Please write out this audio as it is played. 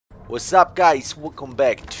What's up, guys? Welcome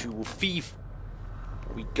back to Thief.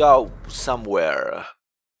 We go somewhere.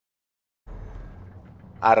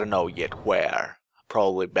 I don't know yet where.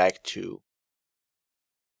 Probably back to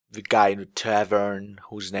the guy in the tavern,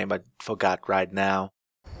 whose name I forgot right now.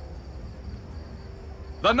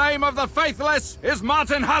 The name of the faithless is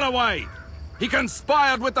Martin Holloway. He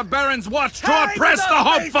conspired with the Baron's watch to oppress the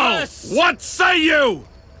hopeful. What say you?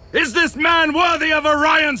 Is this man worthy of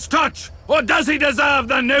Orion's touch, or does he deserve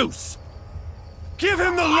the noose? Give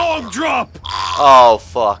him the long drop! Oh,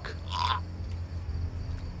 fuck.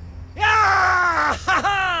 Yeah!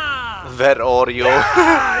 That audio.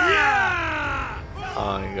 Yeah!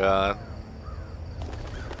 Oh my god.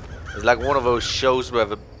 It's like one of those shows where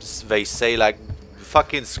they say like,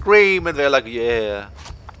 fucking scream, and they're like, yeah,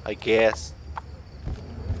 I guess.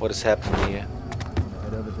 What is happening here?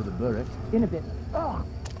 Head over to the Burek. In a bit. Oh!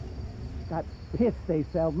 That piss they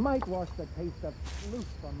sell might wash the taste of sleuth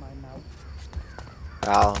from my mouth.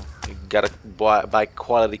 Now, you gotta buy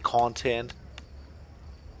quality content.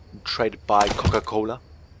 Trade it by Coca-Cola.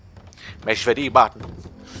 Smash that E button.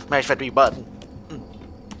 Smash that E button.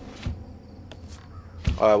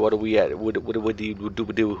 Alright, what are we at? What do we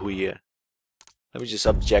do here? Let me just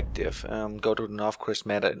objective. Go to the North Crest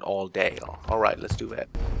Manor in all day. Alright, let's do that.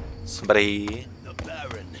 Somebody. The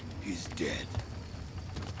Baron is dead.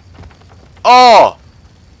 Oh!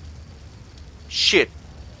 Shit.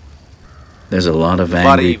 There's a lot of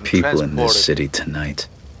angry people in this city tonight.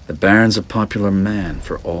 The Baron's a popular man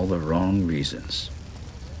for all the wrong reasons.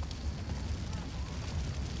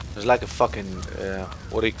 There's like a fucking,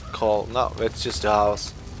 what do you call? No, it's just a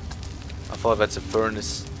house. I thought that's a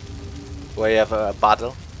furnace. Where you have a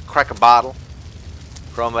bottle, crack a bottle,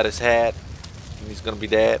 throw him at his head, and he's gonna be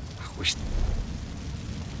dead.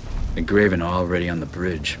 The Graven are already on the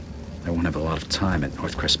bridge. I won't have a lot of time at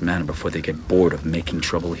Northcrest Manor before they get bored of making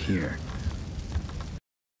trouble here.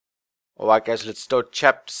 Alright guys, let's start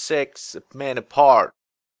chapter 6, A Man Apart.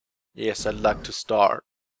 Yes, I'd like to start.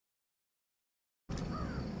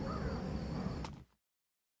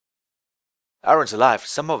 Aaron's alive.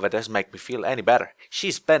 Somehow that doesn't make me feel any better.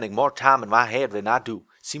 She's spending more time in my head than I do.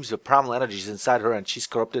 Seems the primal energy is inside her and she's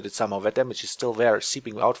corrupted it somehow. That damage is still there,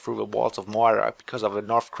 seeping out through the walls of Moira because of the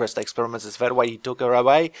Northcrest experiments. Is that why he took her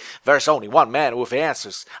away? There's only one man with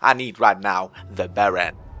answers I need right now, the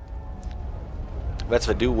Baron. That's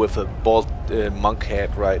the dude with a bald monk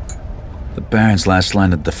head, right? The Baron's last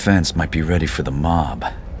line of defense might be ready for the mob,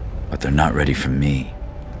 but they're not ready for me.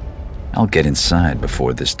 I'll get inside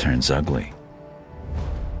before this turns ugly.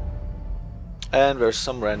 And there's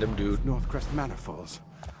some random dude. Northcrest Manor falls.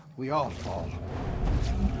 We all fall.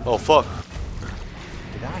 Oh fuck.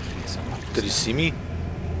 Did I hear someone? Did he see me?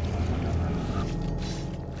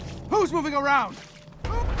 Who's moving around?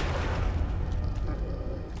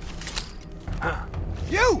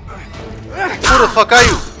 You! Who the fuck are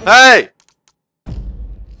you? Hey!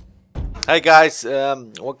 Hey guys,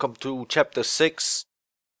 welcome to chapter 6.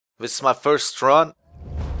 This is my first run.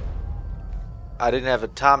 I didn't have the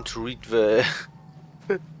time to read the...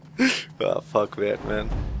 Oh, fuck that, man.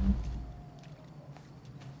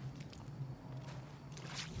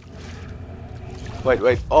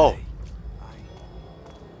 Wait, oh!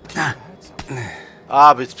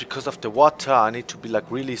 Ah, but it's because of the water. I need to be like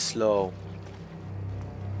really slow.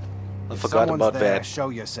 I forgot about that. Show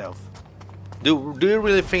yourself. Do you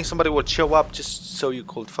really think somebody would show up just so you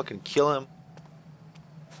could fucking kill him?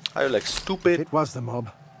 Are you like stupid? It was the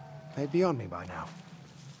mob. They'd be on me by now.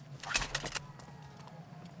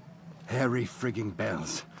 Hairy frigging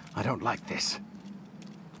bells. I don't like this.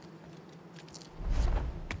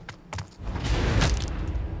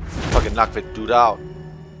 Fucking knock that dude out.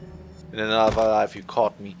 In another life you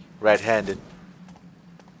caught me red-handed.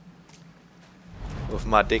 With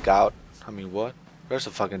my dick out. I mean what? Where's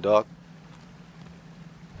the fucking dog?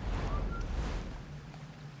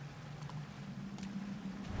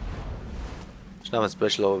 There's nothing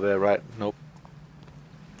special over there, right? Nope.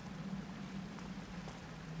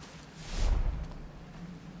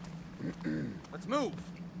 Let's move.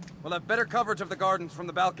 We'll have better coverage of the gardens from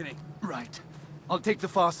the balcony. Right. I'll take the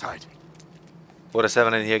far side. What is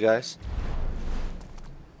happening here, guys?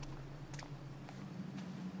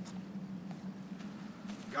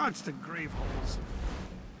 Gods to grave holes.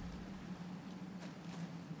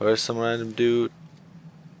 Where's some random dude?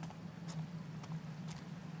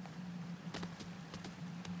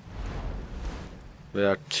 There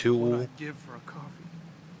are two. What I'd give for a coffee.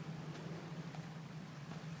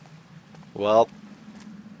 Well,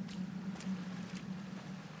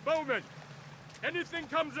 Bowman, anything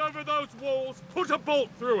comes over those walls, put a bolt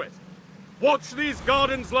through it. Watch these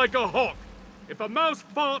gardens like a hawk. If a mouse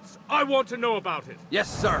farts, I want to know about it. Yes,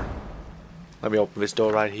 sir. Let me open this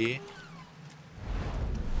door right here.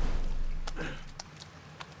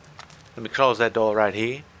 Let me close that door right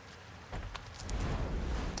here.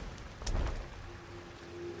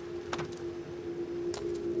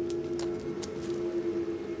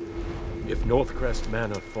 If Northcrest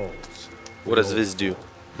Manor falls, What does this do?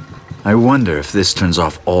 I wonder if this turns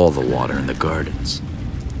off all the water in the gardens.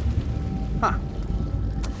 Huh.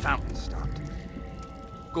 The fountain stopped.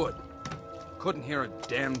 Good. Couldn't hear a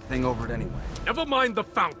damn thing over it anyway. never mind the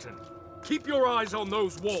fountain. Keep your eyes on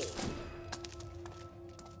those walls.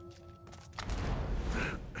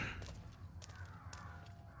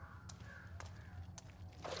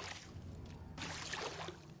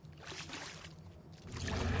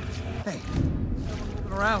 Hey, someone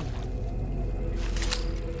moving around.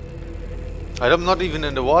 I'm not even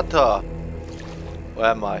in the water.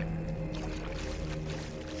 Where am I?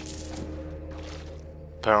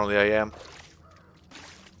 Apparently I am.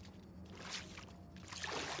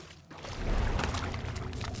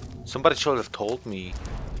 Somebody should have told me.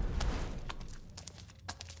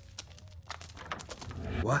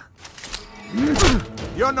 What?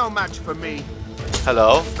 You're no match for me.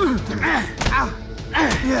 Hello?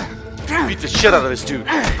 Beat the shit out of this dude.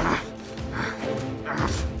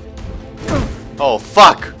 Oh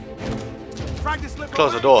fuck!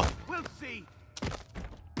 Close the door. We'll see.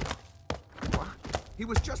 What? He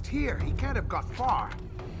was just here. He can't have got far.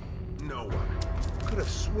 No one could have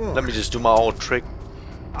sworn. Let me just do my old trick.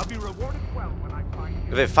 I'll be rewarded well when I find If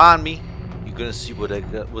you. they find me, you're gonna see what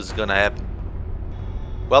was gonna happen.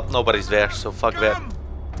 Well, nobody's there, so fuck that.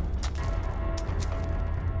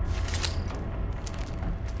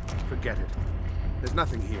 Forget it. There's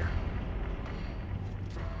nothing here.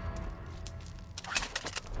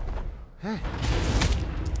 Hey.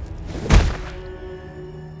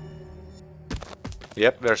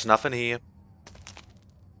 Yep, there's nothing here.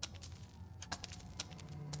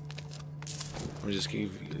 Let me just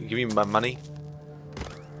give me my money.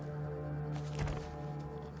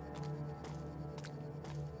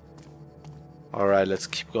 Alright, let's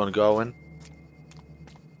keep on going.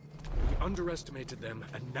 We underestimated them,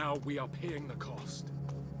 and now we are paying the cost.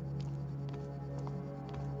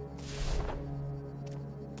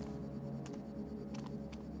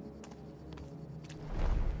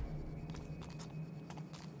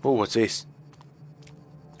 Oh, what's this?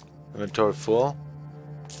 Inventory full.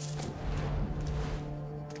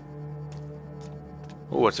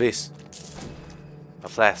 Oh, what's this? A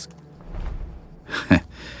flask.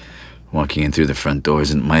 Walking in through the front door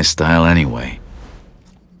isn't my style anyway.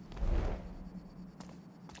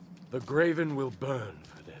 The Graven will burn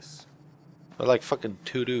for this. They're like fucking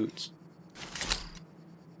two dudes.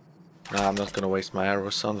 Nah, I'm not gonna waste my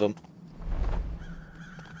arrows on them.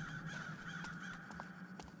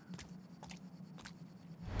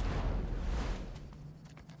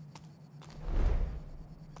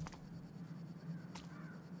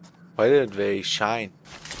 Why did they shine?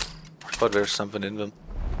 But there's something in them.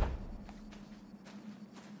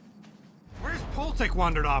 Where's Poltic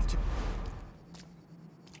wandered off to?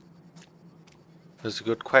 That's a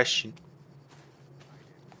good question.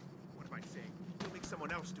 What am I saying? He'll make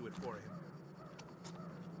someone else do it for him.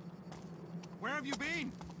 Where have you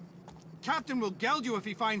been? Captain will geld you if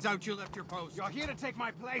he finds out you left your post. You're here to take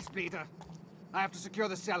my place, Peter. I have to secure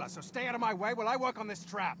the cellar, so stay out of my way while I work on this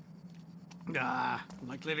trap. Ah,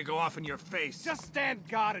 likely to go off in your face. Just stand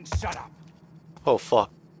guard and shut up. Oh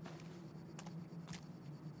fuck.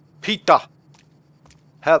 Peter!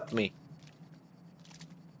 Help me.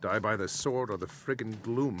 Die by the sword or the friggin'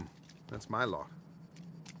 gloom. That's my lot.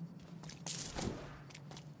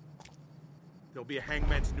 There'll be a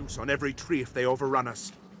hangman's noose on every tree if they overrun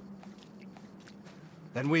us.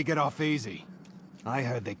 Then we get off easy. I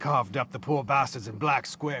heard they carved up the poor bastards in Black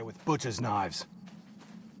Square with butcher's knives.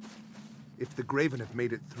 If the Graven have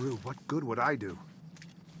made it through, what good would I do?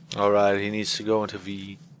 Alright, he needs to go into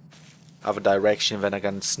the other direction, then I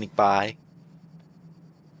can sneak by.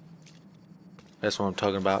 That's what I'm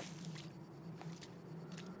talking about.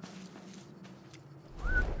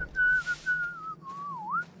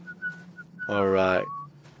 Alright.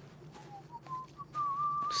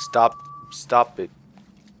 Stop it.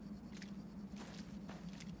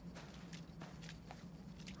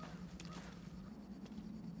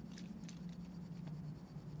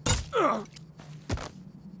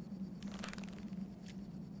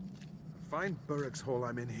 Find Burrick's hole,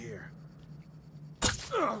 I'm in here.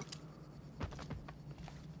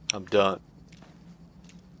 I'm done.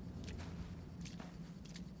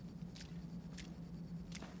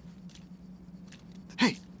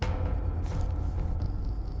 Hey!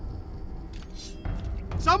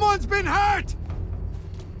 Someone's been hurt!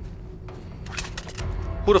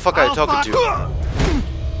 Who the fuck are you talking to?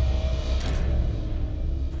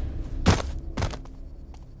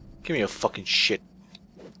 Give me your fucking shit.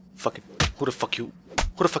 Fucking who the fuck do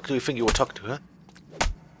you think you were talking to, huh?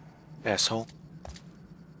 Asshole.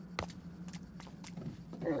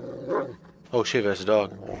 Oh shit, there's a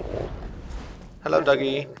dog. Hello,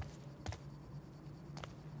 doggy.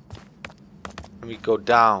 Let me go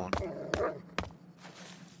down.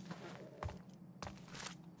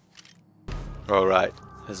 Alright,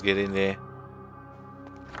 let's get in there.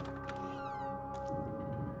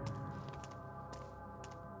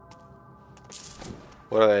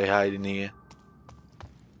 What are they hiding here?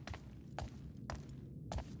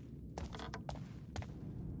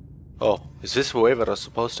 Oh, is this the way that I'm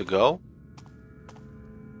supposed to go?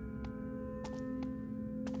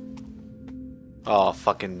 Oh,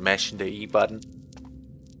 fucking mashing the E button.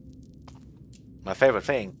 My favorite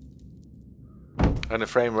thing. And the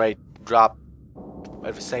frame rate drop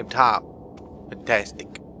at the same time. Fantastic.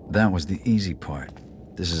 That was the easy part.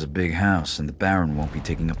 This is a big house, and the Baron won't be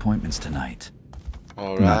taking appointments tonight.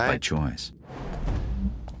 Alright. Not by choice.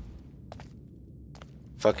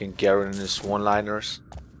 Fucking Garen and his one-liners.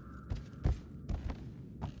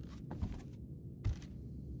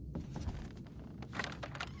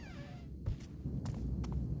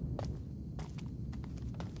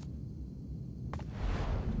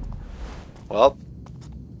 Well,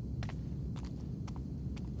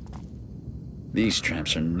 These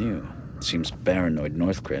traps are new. Seems paranoid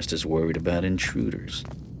Northcrest is worried about intruders.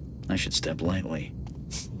 I should step lightly.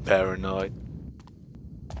 paranoid.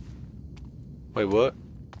 Wait, what?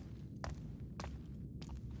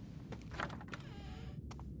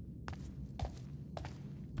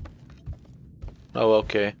 Oh,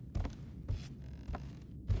 okay.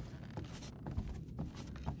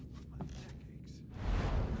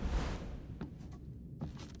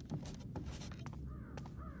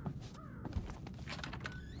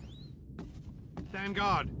 Stand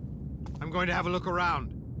guard. I'm going to have a look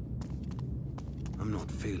around. I'm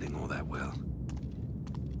not feeling all that well.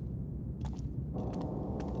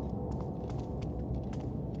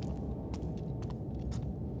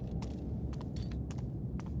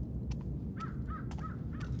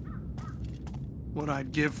 What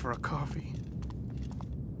I'd give for a coffee.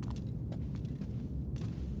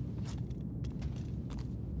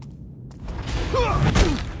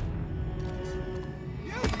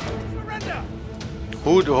 Surrender!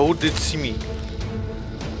 Who did see me?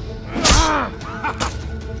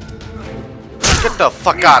 Get the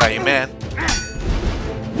fuck out of here, man.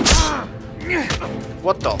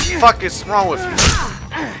 What the fuck is wrong with you?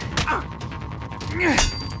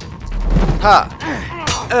 Ha!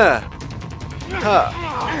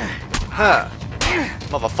 Ha!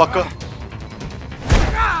 Motherfucker!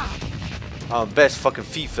 I'm the best fucking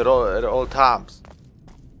thief at all times.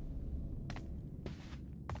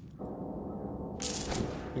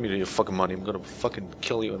 Give me your fucking money. I'm gonna fucking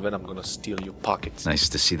kill you and then I'm gonna steal your pockets. Nice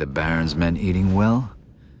to see the Baron's men eating well.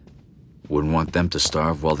 Wouldn't want them to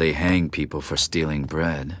starve while they hang people for stealing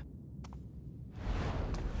bread.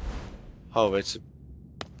 Oh, it's a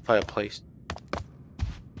fireplace.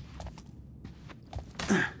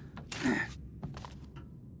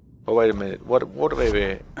 Oh, wait a minute. What have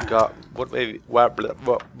they got?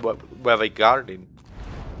 Where they guarding?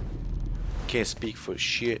 Can't speak for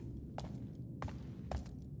shit.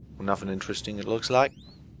 Nothing interesting, it looks like.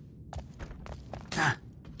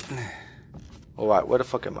 Alright, where the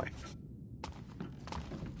fuck am I?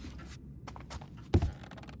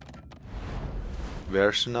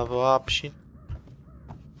 There's another option.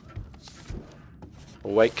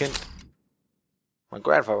 Awakened. My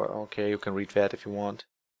grandfather. Okay, you can read that if you want.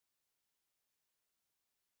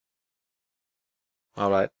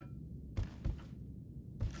 Alright.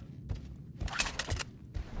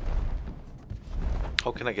 How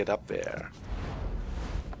can I get up there?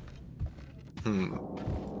 Doesn't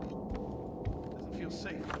feel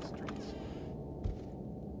safe in the streets.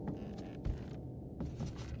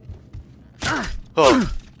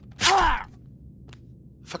 Oh.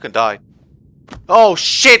 Fucking died. Oh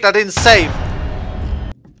shit, I didn't save.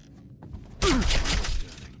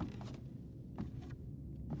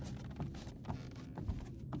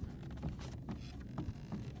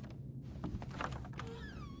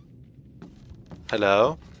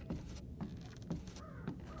 Hello?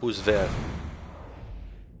 Who's there?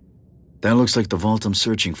 That looks like the vault I'm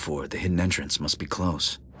searching for. The hidden entrance must be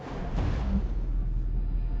close.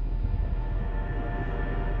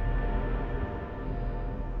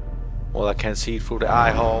 Well, I can see through the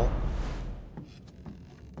eye hole.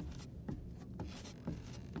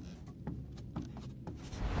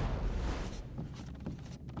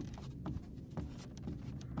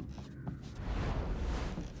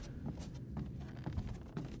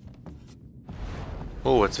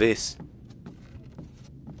 Oh, what's this?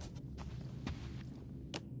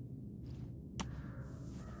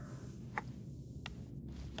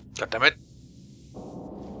 God damn it.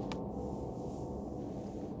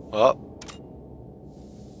 Oh.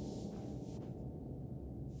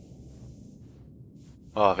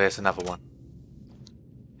 Oh, there's another one.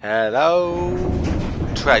 Hello,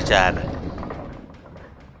 treasure.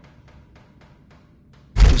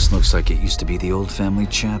 This looks like it used to be the old family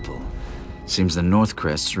chapel. Seems the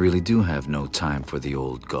Northcrests really do have no time for the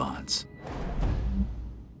old gods.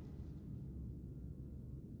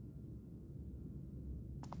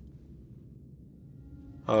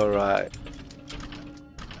 Alright.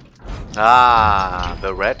 Ah,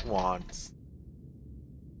 the red ones.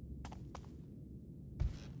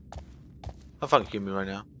 How fun give me right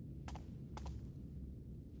now?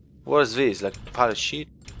 What is this? Like a pile of shit?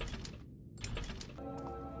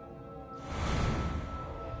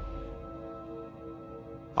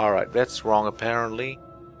 Alright, that's wrong apparently.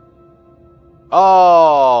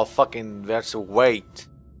 Oh, fucking, that's a weight.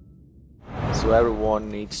 So everyone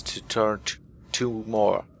needs to turn two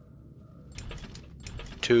more.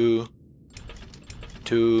 Two.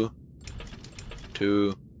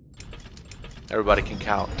 Everybody can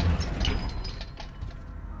count.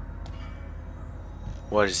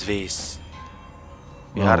 What is this?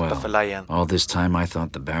 Oh, well. All this time I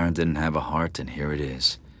thought the Baron didn't have a heart, and here it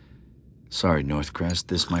is. Sorry, Northcrest,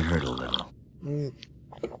 this might hurt a little.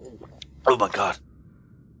 Oh my god.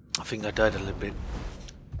 I think I died a little bit.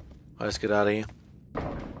 Let's get out of here.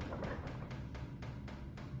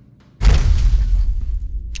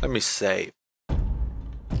 Let me save.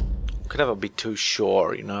 Could never be too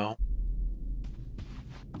sure, you know.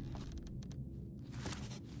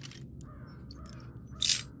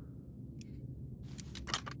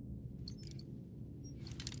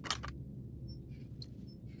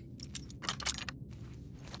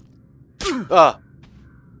 Ah!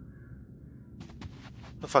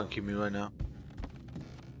 Don't fucking kill me right now.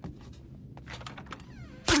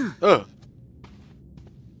 Oh!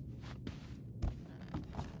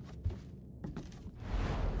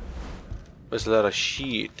 There's a lot of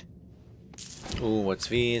shit. Ooh, what's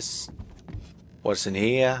this? What's in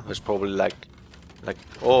here? There's probably like,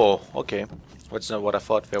 oh, okay. That's not what I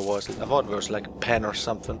thought there was. I thought there was like a pen or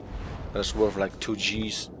something that's worth like 2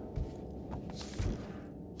 G's.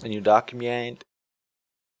 A new document.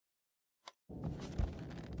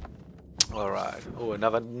 Alright. Oh,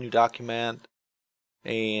 another new document.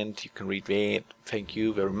 And you can read that. Thank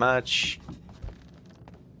you very much.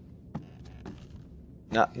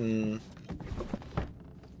 Nothing.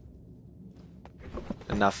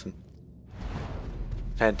 And nothing.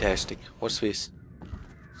 Fantastic. What's this?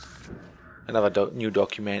 Another new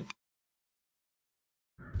document.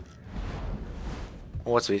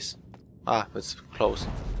 What's this? Ah, it's closed.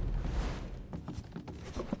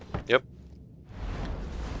 Yep.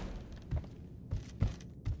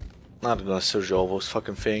 Not gonna search all those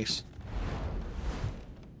fucking things.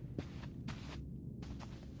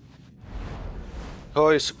 How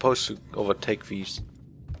are you supposed to overtake these?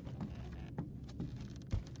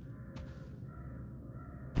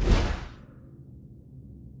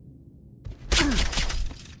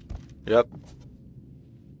 Yep.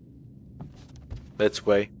 That's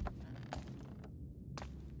way.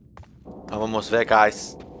 I'm almost there,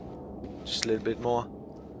 guys. Just a little bit more.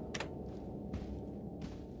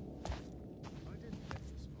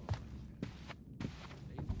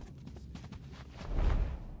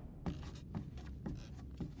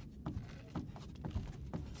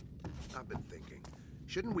 I've been thinking,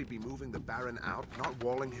 shouldn't we be moving the Baron out, not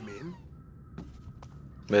walling him in?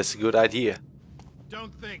 That's a good idea.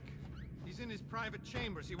 Don't think. He's in his private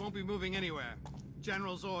chambers. He won't be moving anywhere.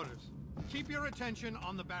 General's orders. Keep your attention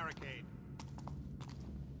on the barricade.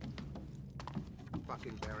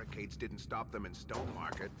 Fucking barricades didn't stop them in Stone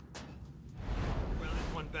Market. Well,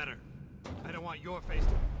 there's one better. I don't want your face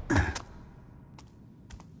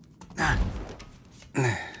to...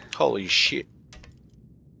 Holy shit.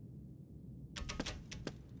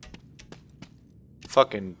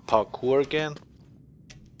 Fucking parkour again?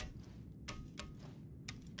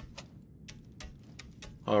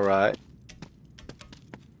 Alright.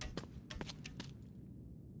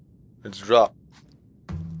 Let's drop.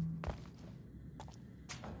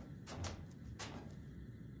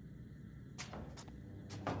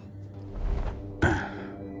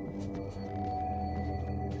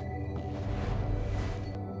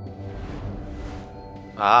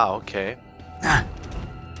 Ah, okay.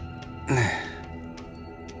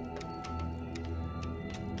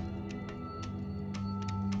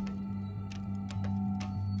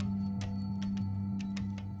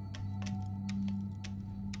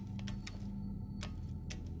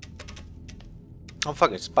 I'm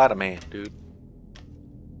fucking Spider-Man, dude.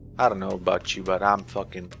 I don't know about you, but I'm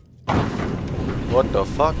fucking... What the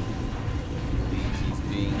fuck? He's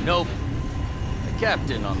being noble. A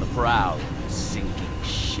captain on the prow of a sinking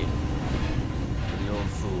ship. For the old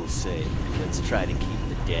fool's sake, let's try to keep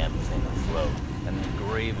the damn thing afloat and the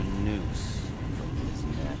graven noose from his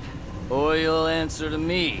neck. Or you'll answer to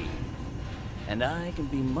me. And I can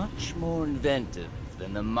be much more inventive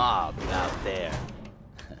than the mob out there.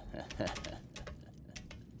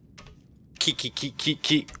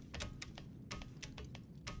 Key.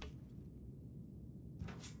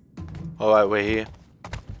 Alright, we're here.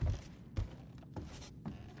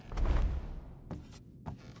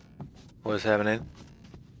 What's happening?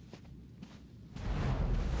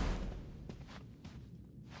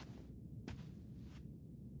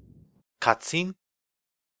 Cutscene?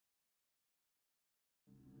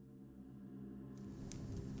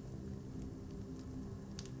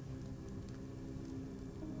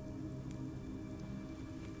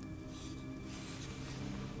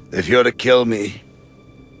 If you're to kill me,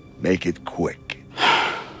 make it quick.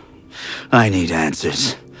 I need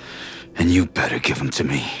answers, and you better give them to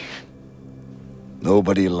me.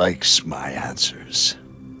 Nobody likes my answers.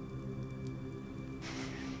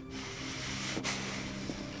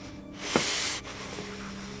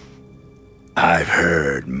 I've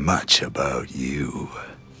heard much about you.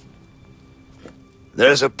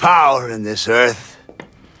 There's a power in this earth,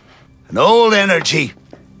 an old energy,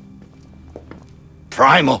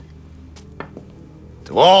 primal.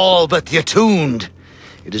 To all but the attuned,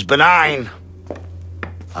 it is benign,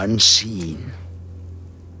 unseen.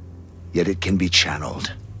 Yet it can be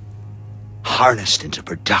channeled, harnessed into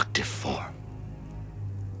productive form.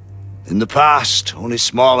 In the past, only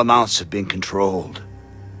small amounts have been controlled.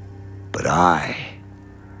 But I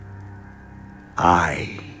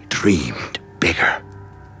dreamed bigger,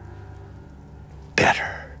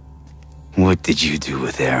 better. What did you do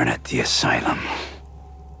with Aaron at the asylum?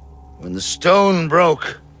 When the stone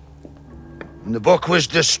broke, when the book was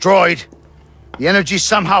destroyed, the energy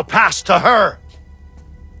somehow passed to her.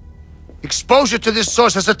 Exposure to this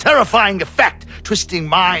source has a terrifying effect, twisting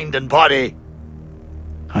mind and body.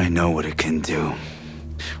 I know what it can do.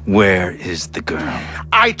 Where is the girl?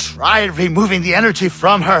 I tried removing the energy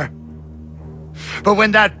from her. But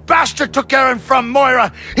when that bastard took Aaron from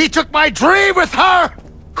Moira, he took my dream with her!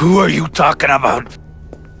 Who are you talking about?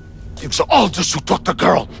 It was Aldous who took the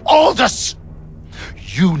girl. Aldous!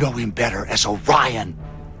 You know him better as Orion,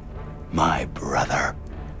 my brother.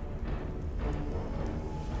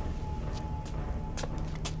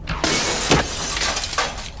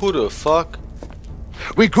 Who the fuck?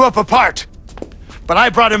 We grew up apart, but I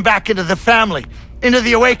brought him back into the family, into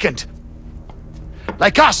the Awakened.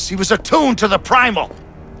 Like us, he was attuned to the primal.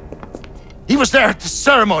 He was there at the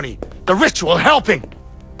ceremony, the ritual, helping.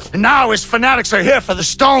 And now his fanatics are here for the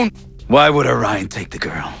stone. Why would Orion take the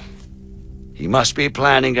girl? He must be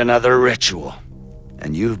planning another ritual.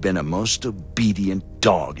 And you've been a most obedient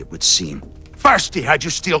dog, it would seem. First, he had you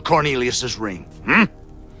steal Cornelius's ring.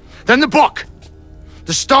 Then the book.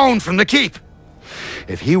 The stone from the keep.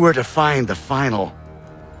 If he were to find the final...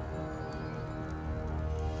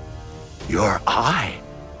 your eye.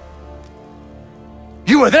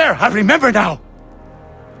 You were there, I remember now.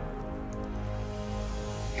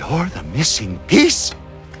 You're the missing piece?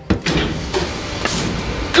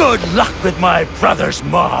 Good luck with my brother's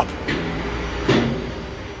mob.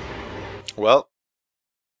 Well,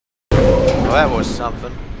 that was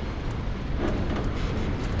something.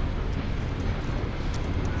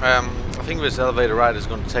 I think this elevator ride is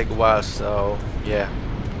going to take a while, so yeah.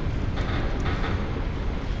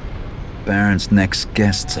 Baron's next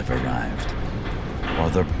guests have arrived. While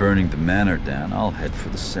they're burning the manor down, I'll head for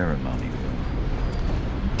the ceremony room.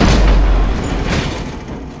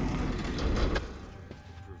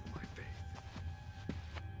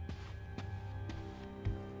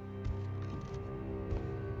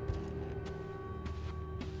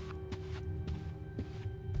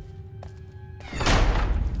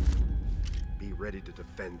 Be ready to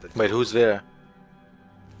defend the... Wait, who's there?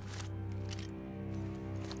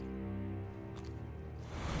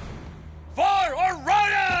 For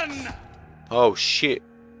Orion! Oh shit.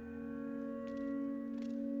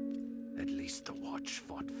 At least the Watch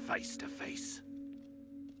fought face to face.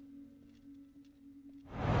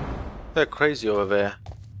 They're crazy over there.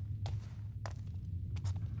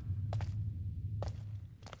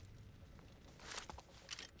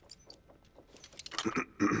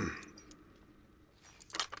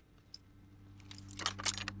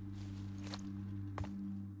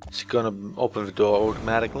 Is he gonna open the door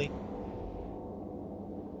automatically?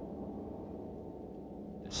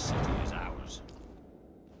 The city is ours.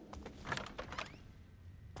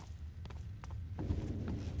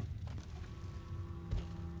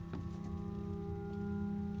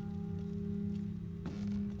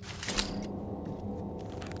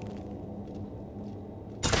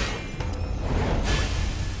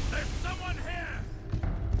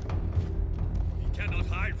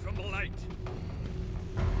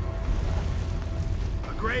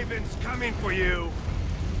 Raven's coming for you.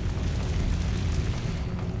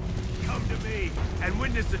 Come to me and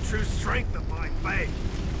witness the true strength of my faith.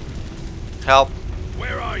 Help.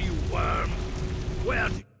 Where are you, worm? Where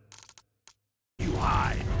do you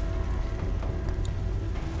hide?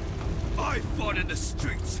 I fought in the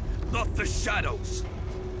streets, not the shadows.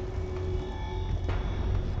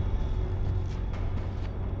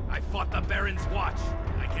 I fought the Baron's watch.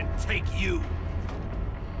 I can take you.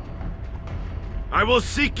 I will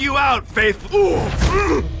seek you out, faithful.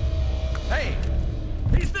 Hey!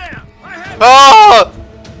 He's there! I have Oh!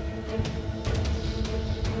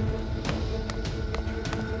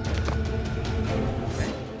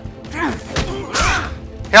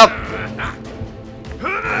 Help!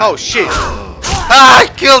 Oh shit! Ah,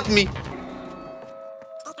 it killed me!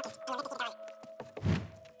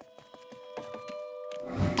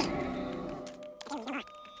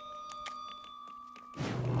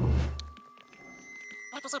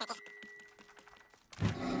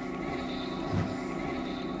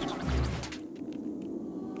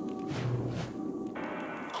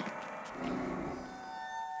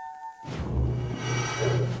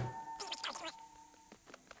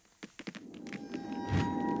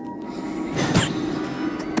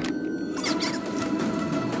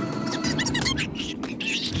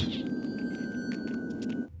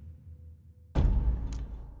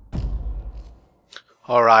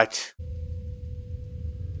 Alright.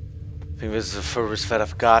 I think this is the furthest that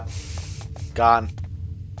I've got. Gone.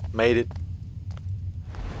 Made it.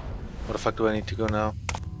 Where the fuck do I need to go now?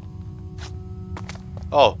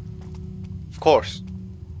 Oh. Of course.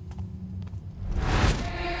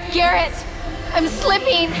 Garrett! I'm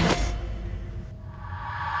slipping!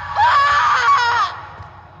 Ah!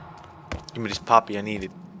 Give me this poppy, I need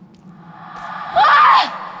it.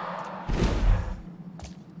 Ah!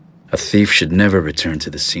 A thief should never return to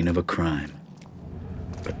the scene of a crime.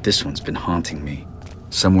 But this one's been haunting me.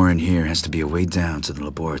 Somewhere in here has to be a way down to the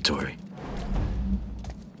laboratory.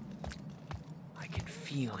 I can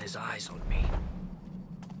feel his eyes on me.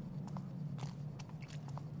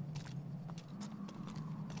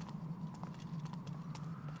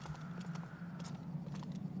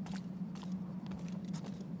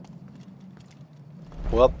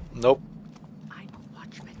 Well, nope. I'm a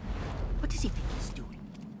watchman. What does he think he's doing?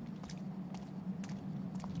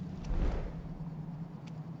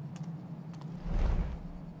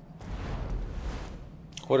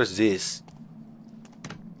 What is this?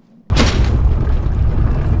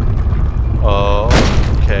 Oh,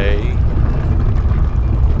 okay.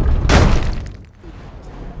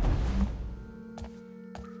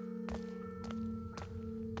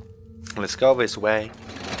 Let's go this way.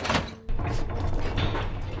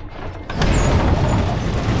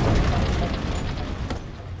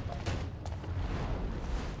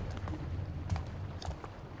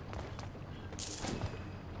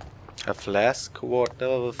 A flask,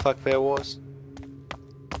 whatever the fuck there was.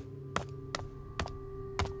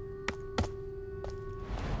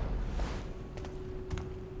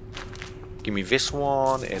 Give me this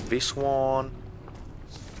one and this one.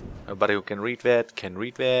 Nobody who can read that can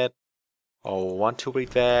read that. Or want to read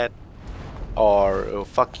that. Or oh,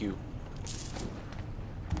 fuck you.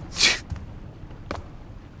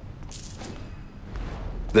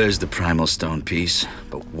 There's the primal stone piece,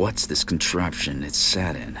 but what's this contraption it's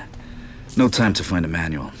sat in? No time to find a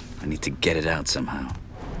manual. I need to get it out somehow.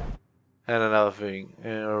 And another thing,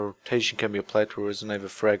 rotation can be applied to resonate a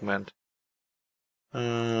fragment.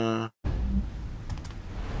 Is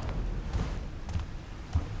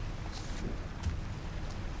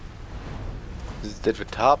it at the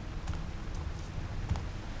top?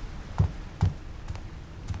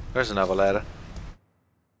 There's another ladder.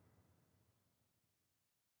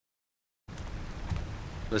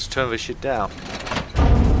 Let's turn this shit down.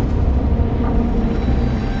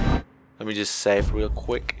 Let me just save real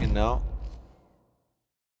quick, you know.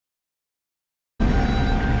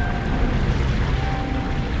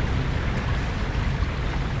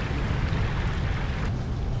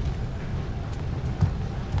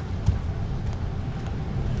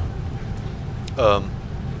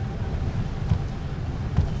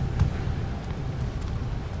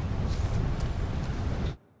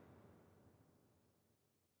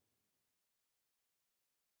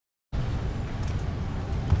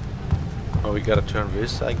 Oh, we gotta turn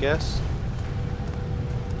this, I guess.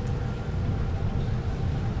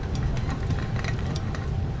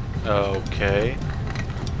 Okay.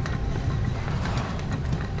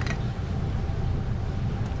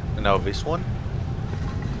 And now this one.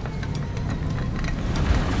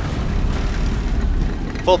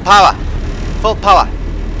 Full power! Full power!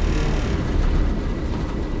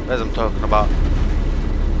 As I'm talking about.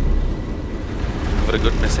 it a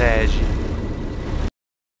good massage.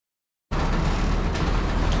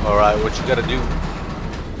 Alright, what you gotta do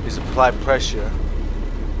is apply pressure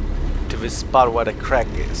to this spot where the crack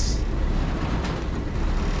is.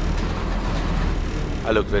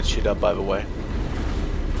 I looked that shit up, by the way.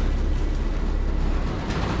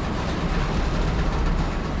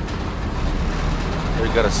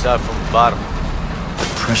 You gotta start from the bottom. The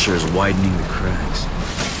pressure is widening the cracks.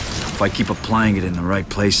 If I keep applying it in the right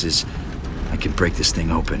places, I can break this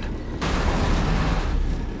thing open.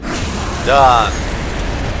 Done.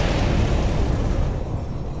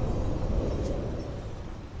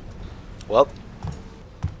 Well.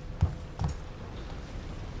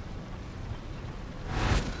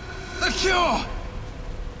 The cure!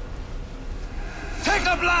 Take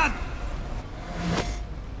the blood!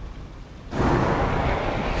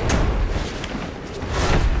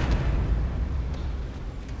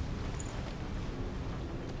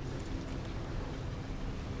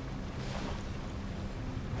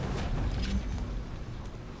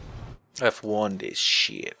 I've won this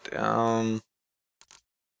shit. Oh,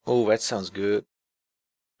 that sounds good.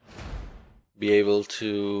 Be able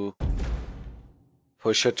to,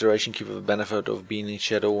 for a short duration, keep the benefit of being in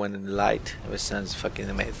shadow when in light. That sounds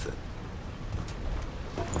fucking amazing.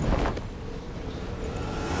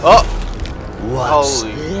 Oh! What's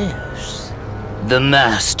Holy this? The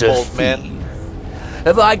master old thief. man.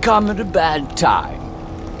 Have I come at a bad time?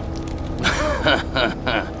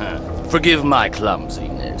 Forgive my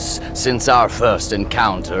clumsiness. Since our first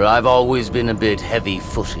encounter, I've always been a bit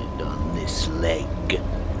heavy-footed on this leg.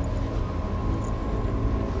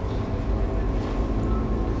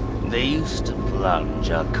 They used to plunge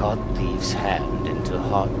a caught thief's hand into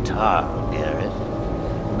hot tar, Garrett.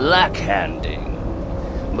 Black-handing.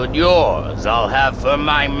 But yours I'll have for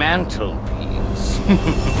my mantelpiece.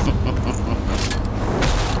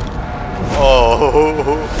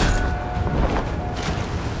 Oh!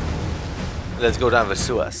 Let's go down the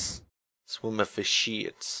sewers. Swim with the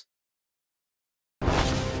shits.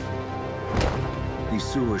 These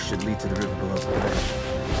sewers should lead to the river below the bridge.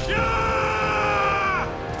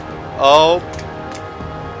 Oh!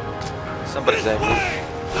 Somebody's angry.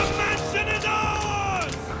 The mansion is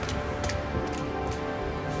ours!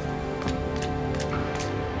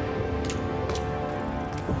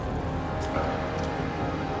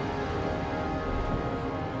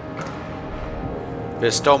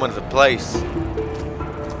 They're storming the place.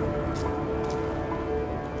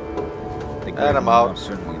 And I'm out.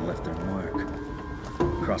 Certainly left their mark.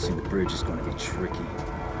 Crossing the bridge is going to be tricky.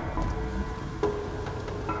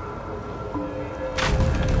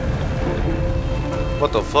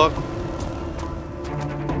 What the fuck?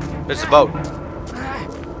 It's a boat.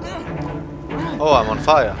 Oh, I'm on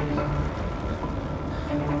fire.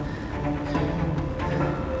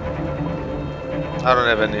 I don't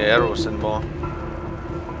have any arrows anymore.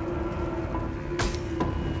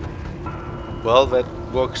 Well, that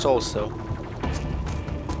works also.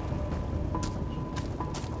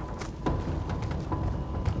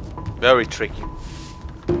 Very tricky.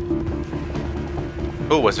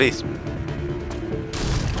 Who was this?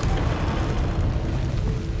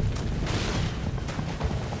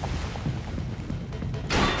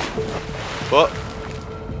 What?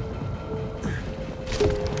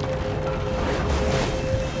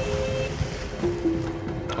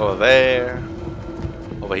 Over there.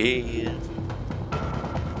 Over here.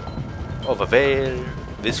 Over there.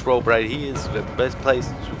 This rope right here is the best place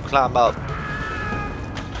to climb up.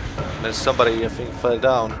 There's somebody, I think, fell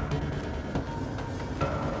down.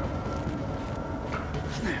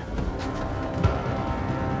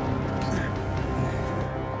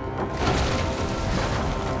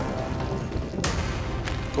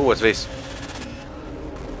 Who was this?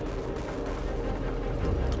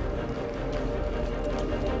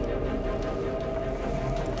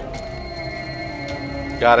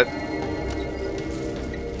 Got it.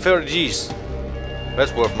 30 G's.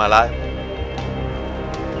 That's worth my life.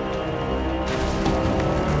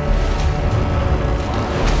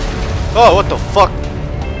 Oh, what the fuck?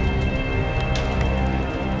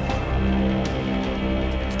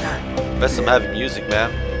 That's some heavy music,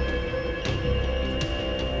 man.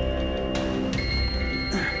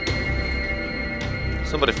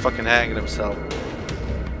 Somebody fucking hanging himself.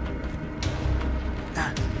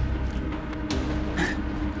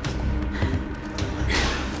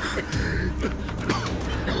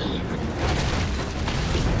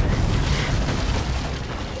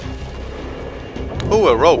 Ooh,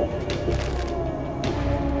 a rope.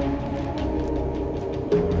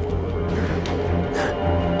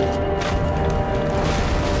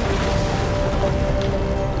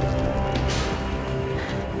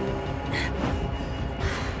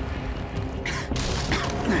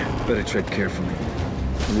 Tread carefully.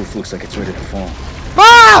 The roof looks like it's ready to fall.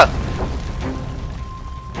 Ah!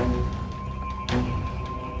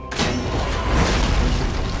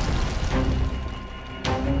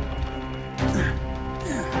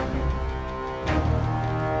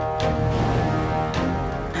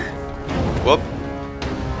 Whoop.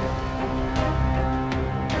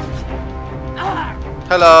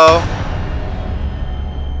 Hello.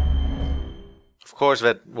 Of course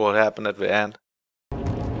that will happen at the end.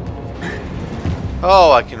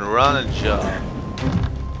 Oh, I can run and jump.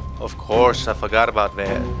 Of course, I forgot about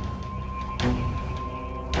that.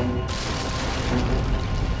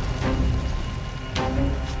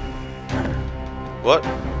 What?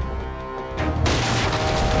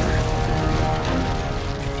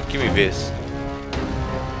 Give me this.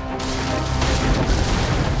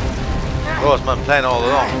 Oh, it's my plan all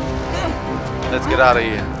along. Let's get out of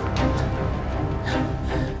here.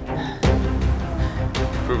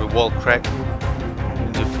 Through the wall crack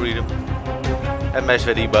into freedom. And mash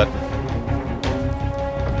that E button.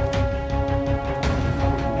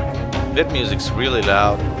 That music's really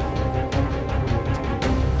loud.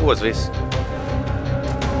 Who was this? Stay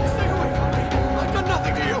away from me. I've done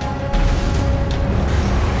nothing to you.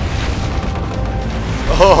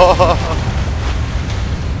 Oh.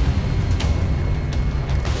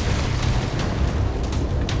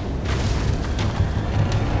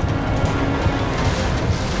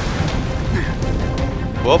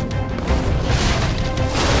 Whoop.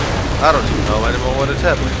 I don't even know anymore what is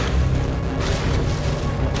happening.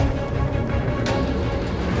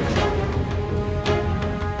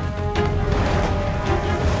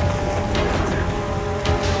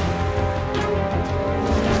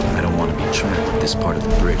 I don't want to be trapped if this part of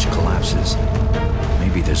the bridge collapses.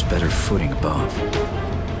 Maybe there's better footing above.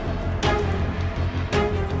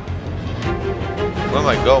 Where am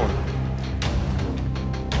I going?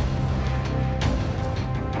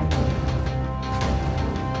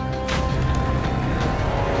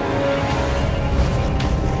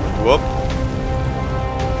 Whoop.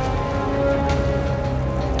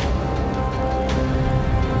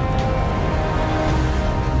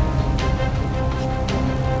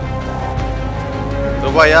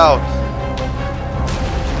 The way out.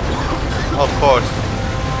 Of course.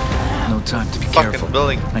 No time to be Fucking careful.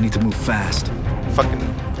 building. I need to move fast.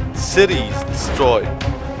 Fucking cities destroyed.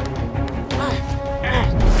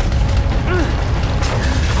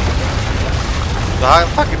 The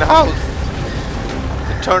fucking house.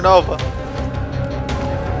 Turn over.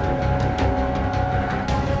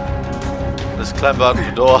 Let's climb out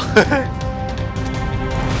the door.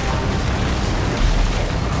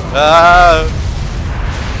 Ah.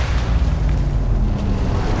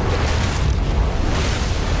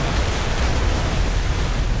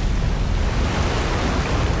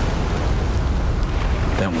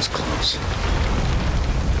 That was close.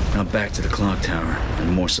 Now back to the clock tower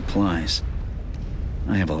and more supplies.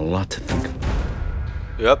 I have a lot to think about.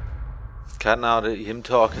 Yep. Cutting out him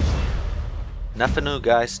talking. Nothing new,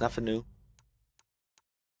 guys. Nothing new.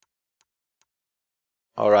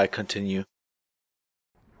 Alright, continue.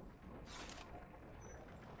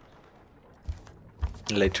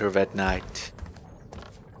 Later that night.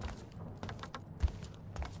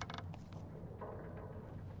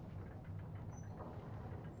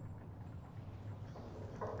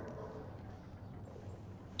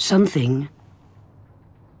 Something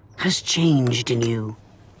has changed in you,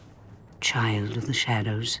 child of the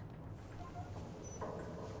shadows.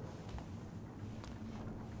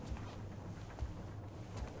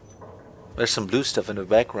 There's some blue stuff in the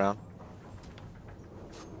background.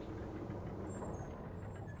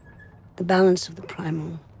 The balance of the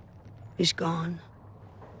primal is gone.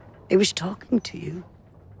 It was talking to you,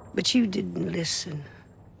 but you didn't listen.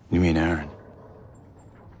 You mean Aaron?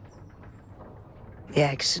 The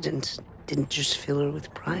accident didn't just fill her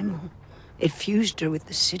with primal. It fused her with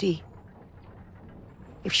the city.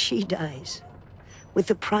 If she dies, with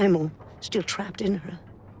the primal still trapped in her,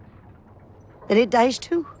 then it dies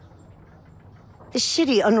too. The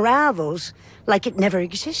city unravels like it never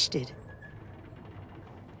existed.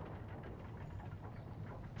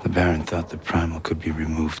 The Baron thought the primal could be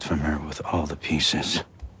removed from her with all the pieces.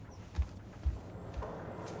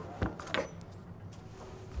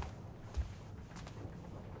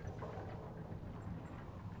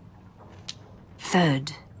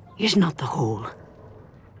 Third is not the whole.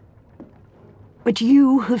 But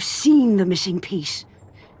you have seen the missing piece.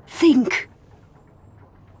 Think.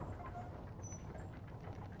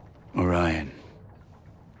 Orion.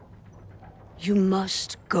 You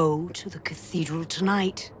must go to the cathedral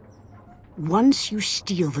tonight. Once you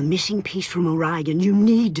steal the missing piece from Orion, you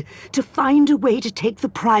need to find a way to take the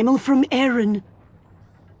primal from Erin.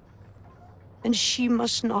 And she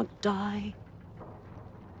must not die.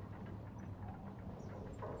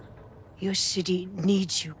 Your city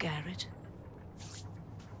needs you, Garrett.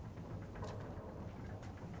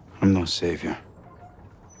 I'm no savior.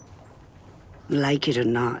 Like it or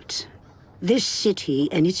not, this city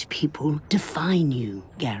and its people define you,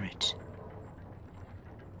 Garrett.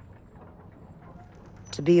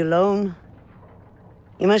 To be alone,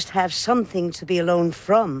 you must have something to be alone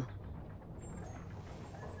from.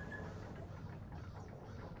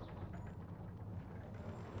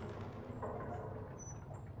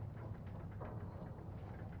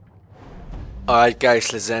 Alright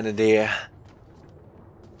guys, let's end it here.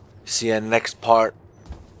 See you in the next part.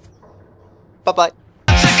 Bye bye.